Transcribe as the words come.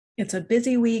It's a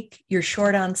busy week, you're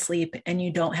short on sleep, and you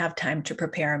don't have time to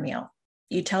prepare a meal.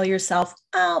 You tell yourself,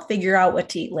 I'll figure out what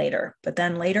to eat later. But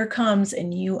then later comes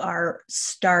and you are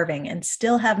starving and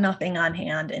still have nothing on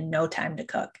hand and no time to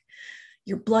cook.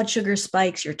 Your blood sugar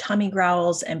spikes, your tummy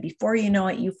growls, and before you know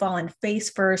it, you fall in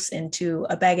face first into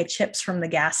a bag of chips from the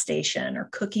gas station or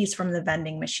cookies from the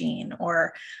vending machine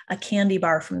or a candy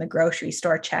bar from the grocery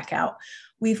store checkout.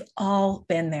 We've all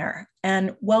been there.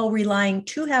 And while relying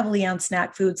too heavily on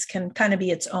snack foods can kind of be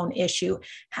its own issue,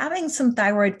 having some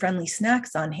thyroid-friendly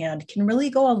snacks on hand can really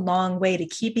go a long way to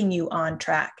keeping you on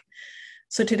track.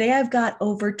 So today I've got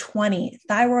over 20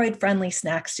 thyroid-friendly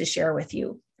snacks to share with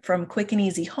you, from quick and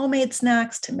easy homemade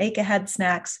snacks to make-ahead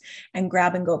snacks and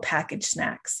grab-and-go packaged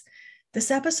snacks. This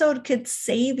episode could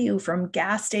save you from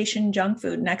gas station junk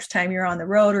food next time you're on the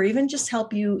road, or even just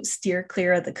help you steer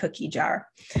clear of the cookie jar.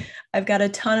 I've got a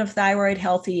ton of thyroid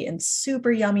healthy and super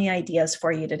yummy ideas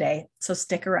for you today, so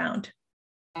stick around.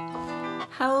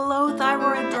 Hello,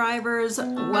 Thyroid Thrivers.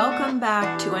 Welcome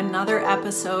back to another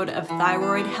episode of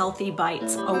Thyroid Healthy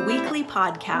Bites, a weekly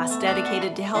podcast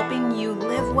dedicated to helping you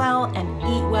live well and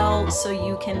eat well so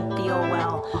you can feel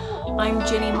well. I'm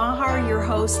Ginny Mahar, your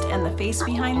host and the face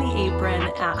behind the apron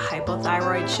at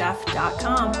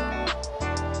hypothyroidchef.com.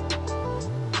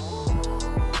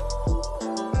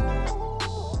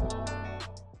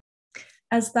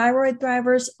 As thyroid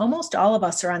thrivers, almost all of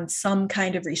us are on some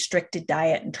kind of restricted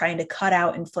diet and trying to cut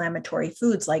out inflammatory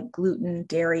foods like gluten,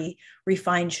 dairy,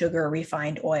 refined sugar,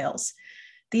 refined oils.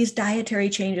 These dietary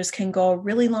changes can go a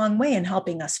really long way in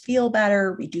helping us feel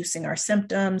better, reducing our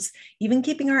symptoms, even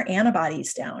keeping our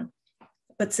antibodies down.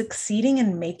 But succeeding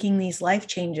in making these life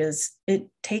changes, it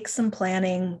takes some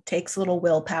planning, takes a little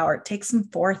willpower, it takes some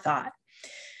forethought.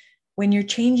 When you're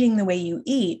changing the way you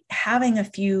eat, having a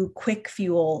few quick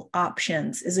fuel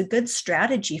options is a good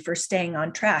strategy for staying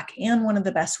on track and one of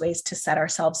the best ways to set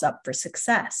ourselves up for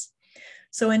success.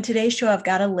 So in today's show, I've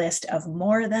got a list of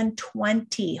more than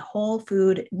 20 whole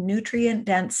food,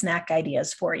 nutrient-dense snack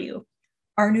ideas for you.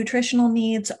 Our nutritional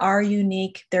needs are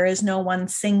unique. There is no one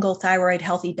single thyroid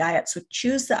healthy diet, so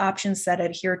choose the options that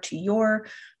adhere to your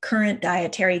current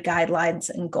dietary guidelines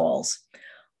and goals.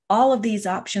 All of these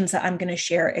options that I'm going to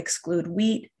share exclude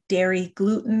wheat, dairy,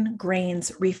 gluten,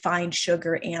 grains, refined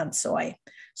sugar, and soy.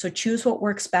 So choose what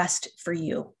works best for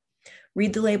you.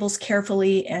 Read the labels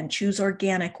carefully and choose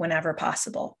organic whenever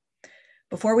possible.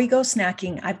 Before we go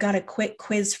snacking, I've got a quick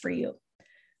quiz for you.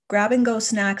 Grab-and-go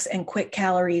snacks and quick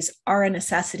calories are a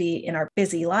necessity in our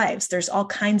busy lives. There's all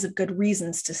kinds of good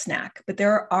reasons to snack, but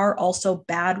there are also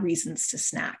bad reasons to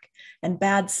snack. And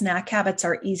bad snack habits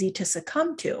are easy to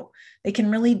succumb to. They can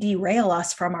really derail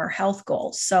us from our health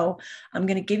goals. So I'm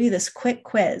going to give you this quick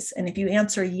quiz. And if you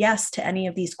answer yes to any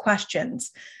of these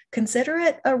questions, consider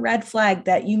it a red flag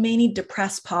that you may need to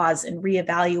press pause and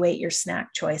reevaluate your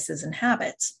snack choices and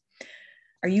habits.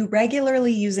 Are you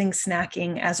regularly using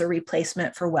snacking as a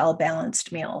replacement for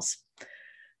well-balanced meals?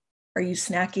 Are you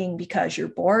snacking because you're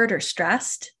bored or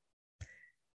stressed?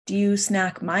 Do you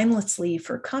snack mindlessly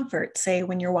for comfort, say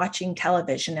when you're watching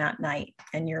television at night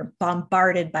and you're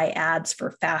bombarded by ads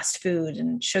for fast food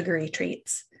and sugary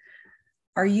treats?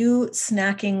 Are you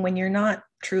snacking when you're not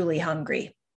truly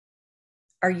hungry?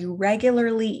 Are you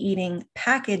regularly eating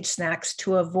packaged snacks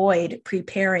to avoid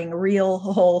preparing real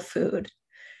whole food?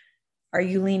 Are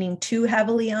you leaning too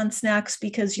heavily on snacks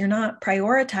because you're not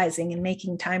prioritizing and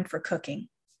making time for cooking?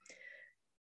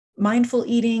 Mindful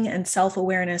eating and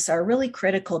self-awareness are really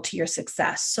critical to your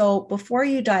success. So before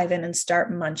you dive in and start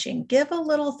munching, give a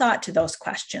little thought to those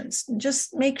questions.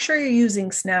 Just make sure you're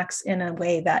using snacks in a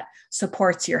way that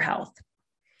supports your health.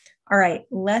 All right,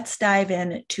 let's dive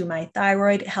into my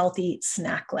thyroid healthy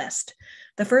snack list.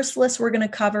 The first list we're going to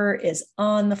cover is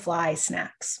on-the-fly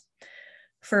snacks.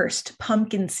 First,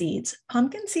 pumpkin seeds.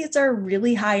 Pumpkin seeds are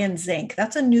really high in zinc.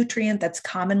 That's a nutrient that's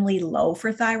commonly low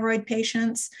for thyroid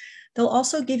patients. They'll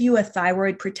also give you a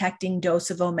thyroid protecting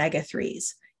dose of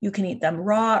omega-3s. You can eat them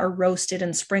raw or roasted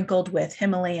and sprinkled with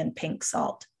Himalayan pink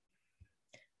salt.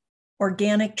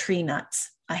 Organic tree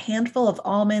nuts. A handful of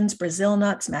almonds, Brazil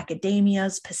nuts,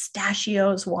 macadamias,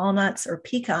 pistachios, walnuts, or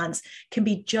pecans can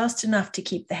be just enough to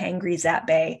keep the hangries at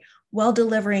bay while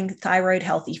delivering thyroid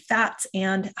healthy fats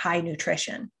and high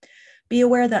nutrition. Be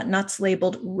aware that nuts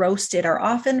labeled roasted are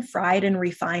often fried in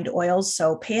refined oils,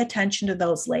 so pay attention to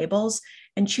those labels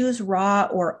and choose raw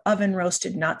or oven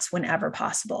roasted nuts whenever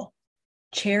possible.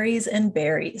 Cherries and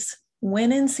berries.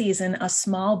 When in season, a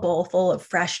small bowl full of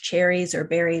fresh cherries or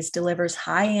berries delivers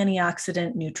high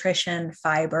antioxidant nutrition,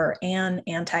 fiber, and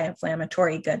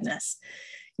anti-inflammatory goodness.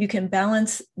 You can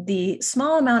balance the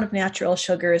small amount of natural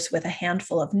sugars with a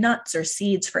handful of nuts or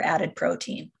seeds for added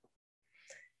protein.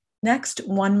 Next,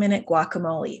 1-minute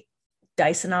guacamole.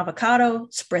 Dice an avocado,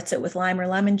 spritz it with lime or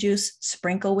lemon juice,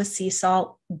 sprinkle with sea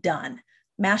salt, done.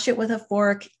 Mash it with a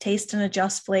fork, taste and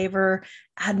adjust flavor,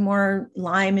 add more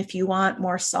lime if you want,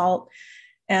 more salt,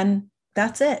 and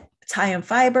that's it. It's high in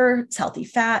fiber, it's healthy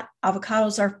fat.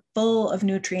 Avocados are full of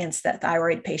nutrients that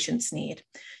thyroid patients need.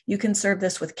 You can serve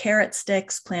this with carrot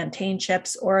sticks, plantain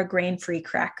chips, or a grain-free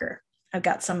cracker. I've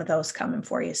got some of those coming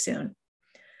for you soon.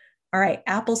 All right,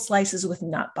 apple slices with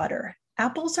nut butter.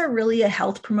 Apples are really a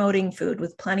health-promoting food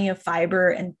with plenty of fiber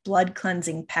and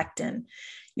blood-cleansing pectin.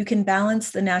 You can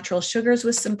balance the natural sugars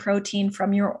with some protein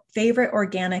from your favorite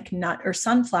organic nut or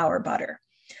sunflower butter.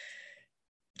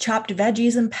 Chopped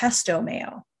veggies and pesto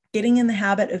mayo. Getting in the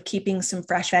habit of keeping some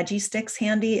fresh veggie sticks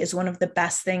handy is one of the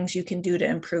best things you can do to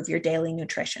improve your daily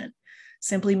nutrition.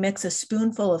 Simply mix a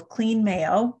spoonful of clean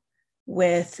mayo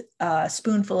with a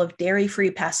spoonful of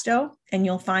dairy-free pesto, and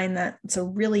you'll find that it's a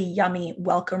really yummy,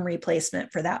 welcome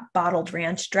replacement for that bottled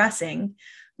ranch dressing,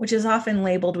 which is often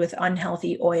labeled with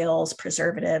unhealthy oils,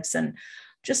 preservatives, and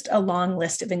just a long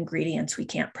list of ingredients we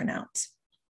can't pronounce.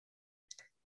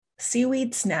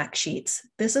 Seaweed snack sheets.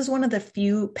 This is one of the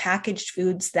few packaged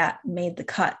foods that made the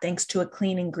cut thanks to a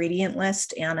clean ingredient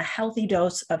list and a healthy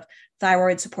dose of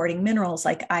thyroid-supporting minerals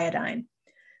like iodine.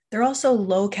 They're also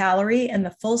low calorie, and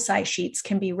the full-size sheets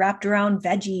can be wrapped around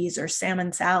veggies or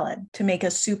salmon salad to make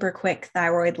a super quick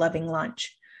thyroid-loving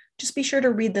lunch. Just be sure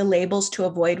to read the labels to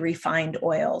avoid refined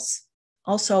oils.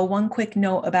 Also, one quick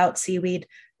note about seaweed: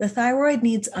 the thyroid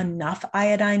needs enough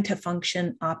iodine to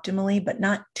function optimally, but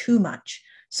not too much.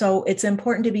 So it's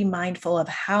important to be mindful of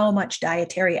how much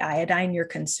dietary iodine you're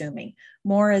consuming.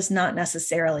 More is not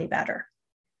necessarily better.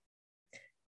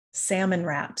 Salmon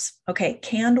wraps. Okay,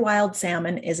 canned wild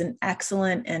salmon is an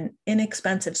excellent and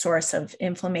inexpensive source of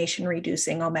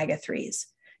inflammation-reducing omega-3s.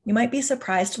 You might be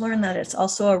surprised to learn that it's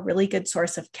also a really good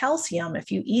source of calcium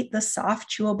if you eat the soft,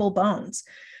 chewable bones.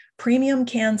 Premium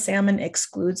canned salmon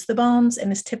excludes the bones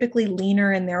and is typically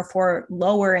leaner and therefore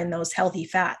lower in those healthy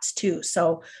fats too.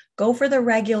 So go for the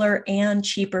regular and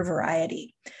cheaper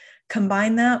variety.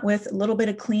 Combine that with a little bit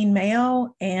of clean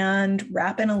mayo and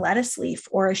wrap in a lettuce leaf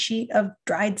or a sheet of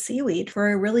dried seaweed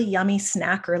for a really yummy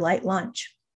snack or light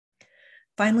lunch.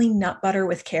 Finally, nut butter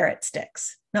with carrot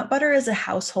sticks. Nut butter is a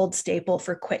household staple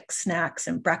for quick snacks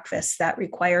and breakfasts that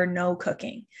require no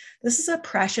cooking. This is a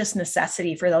precious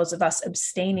necessity for those of us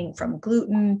abstaining from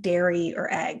gluten, dairy, or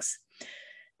eggs.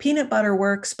 Peanut butter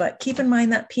works, but keep in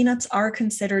mind that peanuts are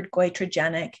considered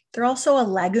goitrogenic. They're also a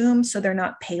legume, so they're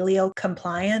not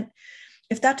paleo-compliant.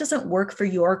 If that doesn't work for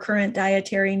your current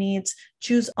dietary needs,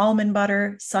 choose almond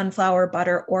butter, sunflower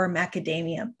butter, or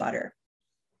macadamia butter.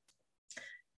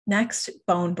 Next,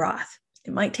 bone broth.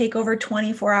 It might take over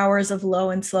 24 hours of low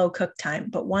and slow cook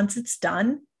time, but once it's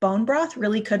done, bone broth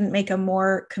really couldn't make a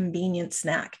more convenient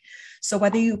snack. So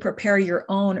whether you prepare your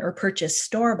own or purchase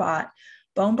store-bought,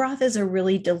 bone broth is a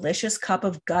really delicious cup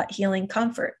of gut healing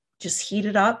comfort. Just heat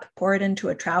it up, pour it into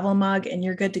a travel mug, and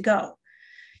you're good to go.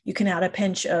 You can add a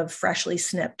pinch of freshly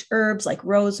snipped herbs like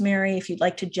rosemary if you'd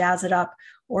like to jazz it up,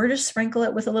 or just sprinkle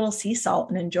it with a little sea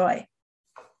salt and enjoy.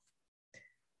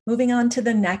 Moving on to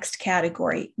the next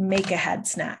category, make-ahead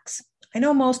snacks. I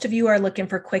know most of you are looking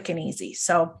for quick and easy,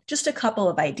 so just a couple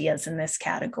of ideas in this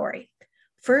category.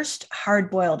 First,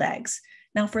 hard-boiled eggs.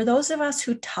 Now, for those of us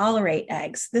who tolerate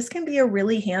eggs, this can be a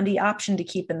really handy option to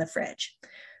keep in the fridge.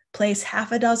 Place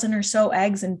half a dozen or so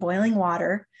eggs in boiling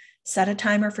water, set a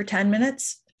timer for 10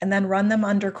 minutes, and then run them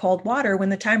under cold water when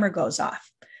the timer goes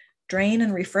off. Drain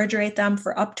and refrigerate them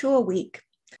for up to a week.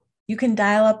 You can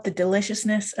dial up the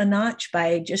deliciousness a notch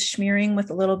by just smearing with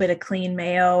a little bit of clean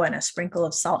mayo and a sprinkle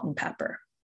of salt and pepper.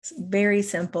 It's very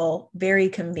simple, very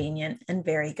convenient, and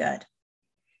very good.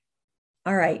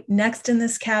 All right, next in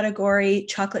this category,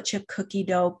 chocolate chip cookie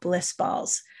dough Bliss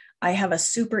balls. I have a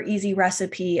super easy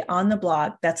recipe on the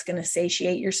blog that's going to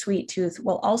satiate your sweet tooth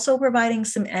while also providing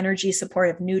some energy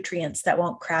supportive nutrients that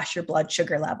won't crash your blood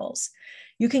sugar levels.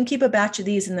 You can keep a batch of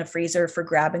these in the freezer for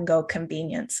grab and go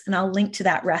convenience, and I'll link to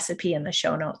that recipe in the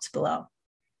show notes below.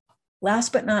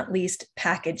 Last but not least,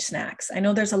 packaged snacks. I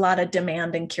know there's a lot of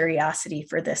demand and curiosity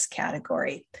for this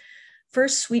category.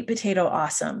 First, sweet potato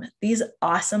awesome. These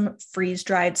awesome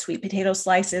freeze-dried sweet potato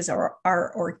slices are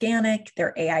organic,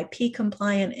 they're AIP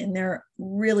compliant, and they're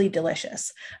really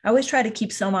delicious. I always try to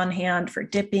keep some on hand for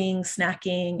dipping,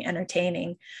 snacking,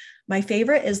 entertaining. My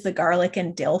favorite is the garlic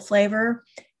and dill flavor,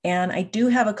 and I do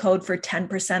have a code for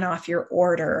 10% off your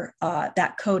order.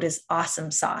 That code is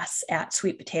awesome sauce at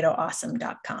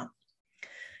sweetpotatoawesome.com.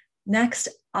 Next,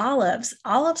 olives.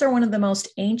 Olives are one of the most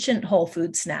ancient whole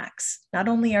food snacks. Not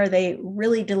only are they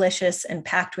really delicious and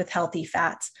packed with healthy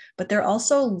fats, but they're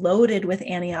also loaded with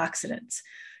antioxidants.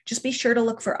 Just be sure to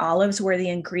look for olives where the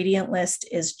ingredient list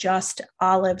is just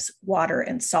olives, water,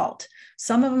 and salt.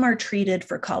 Some of them are treated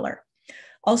for color.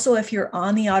 Also, if you're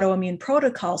on the autoimmune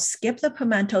protocol, skip the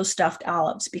pimento stuffed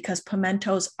olives because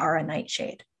pimentos are a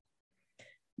nightshade.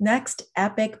 Next,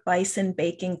 Epic Bison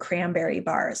Bacon Cranberry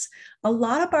Bars. A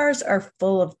lot of bars are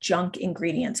full of junk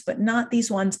ingredients, but not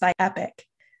these ones by Epic.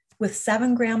 With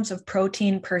 7 grams of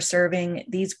protein per serving,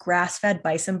 these grass-fed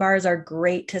bison bars are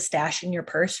great to stash in your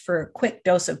purse for a quick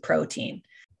dose of protein.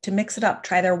 To mix it up,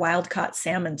 try their wild-caught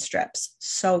salmon strips.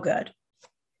 So good.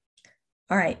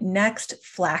 All right, next,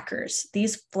 Flackers.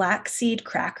 These flaxseed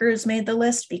crackers made the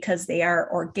list because they are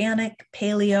organic,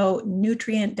 paleo,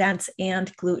 nutrient-dense,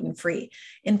 and gluten-free.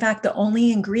 In fact, the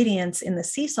only ingredients in the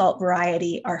sea salt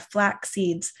variety are flax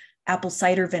seeds, apple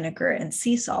cider vinegar, and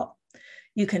sea salt.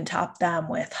 You can top them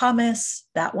with hummus,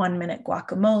 that 1-minute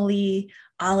guacamole,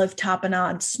 olive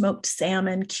tapenade, smoked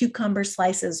salmon, cucumber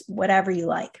slices, whatever you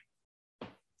like.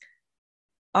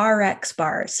 RX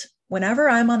bars. Whenever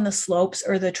I'm on the slopes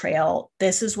or the trail,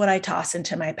 this is what I toss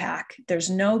into my pack. There's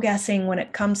no guessing when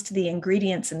it comes to the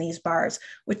ingredients in these bars,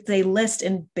 which they list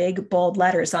in big, bold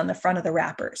letters on the front of the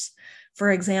wrappers. For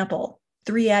example,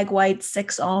 3 egg whites,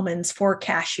 6 almonds, 4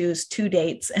 cashews, 2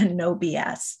 dates, and no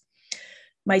BS.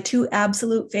 My 2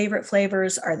 absolute favorite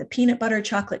flavors are the peanut butter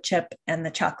chocolate chip and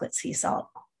the chocolate sea salt.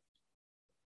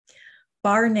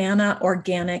 Barnana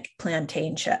organic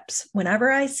plantain chips.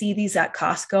 Whenever I see these at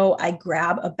Costco, I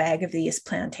grab a bag of these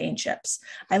plantain chips.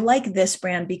 I like this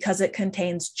brand because it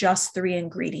contains just 3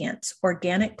 ingredients: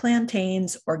 organic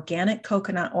plantains, organic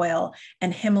coconut oil,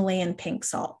 and Himalayan pink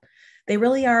salt. They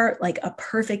really are like a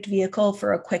perfect vehicle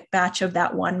for a quick batch of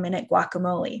that 1-minute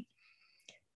guacamole.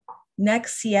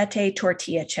 Next, Siete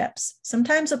tortilla chips.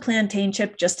 Sometimes a plantain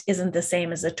chip just isn't the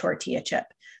same as a tortilla chip.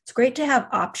 It's great to have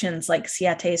options like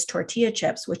Siete's tortilla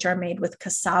chips, which are made with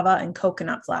cassava and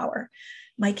coconut flour.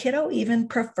 My kiddo even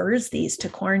prefers these to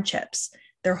corn chips.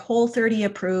 They're Whole30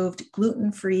 approved,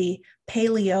 gluten-free,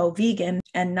 paleo, vegan,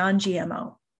 and non-GMO.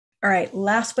 All right,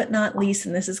 last but not least,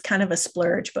 and this is kind of a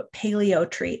splurge, but paleo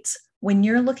treats. When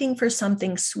you're looking for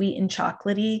something sweet and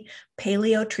chocolatey,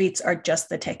 paleo treats are just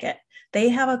the ticket. They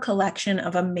have a collection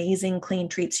of amazing clean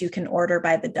treats you can order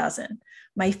by the dozen.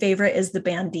 My favorite is the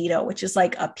Bandito, which is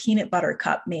like a peanut butter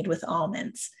cup made with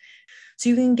almonds. So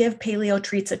you can give paleo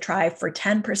treats a try for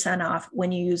 10% off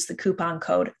when you use the coupon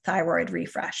code Thyroid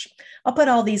Refresh. I'll put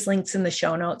all these links in the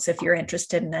show notes if you're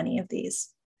interested in any of these.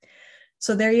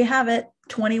 So there you have it,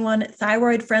 21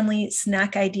 thyroid-friendly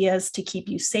snack ideas to keep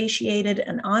you satiated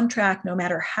and on track no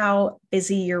matter how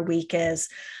busy your week is.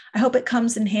 I hope it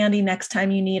comes in handy next time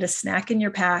you need a snack in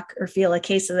your pack or feel a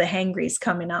case of the hangries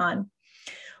coming on.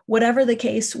 Whatever the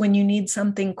case, when you need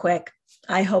something quick,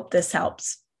 I hope this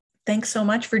helps. Thanks so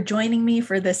much for joining me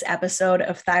for this episode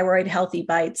of Thyroid Healthy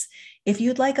Bites. If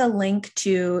you'd like a link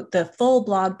to the full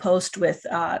blog post with,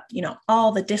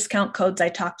 all the discount codes I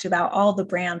talked about, all the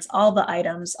brands, all the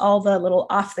items, all the little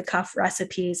off-the-cuff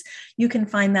recipes, you can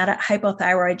find that at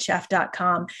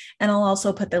hypothyroidchef.com. And I'll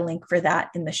also put the link for that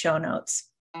in the show notes.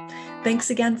 Thanks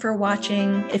again for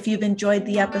watching. If you've enjoyed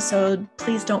the episode,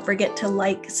 please don't forget to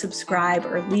like, subscribe,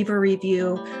 or leave a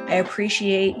review. I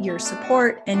appreciate your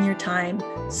support and your time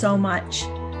so much.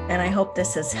 And I hope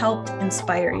this has helped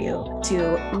inspire you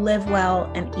to live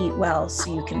well and eat well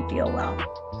so you can feel well.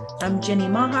 I'm Ginny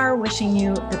Mahar, wishing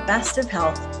you the best of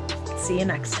health. See you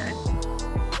next time.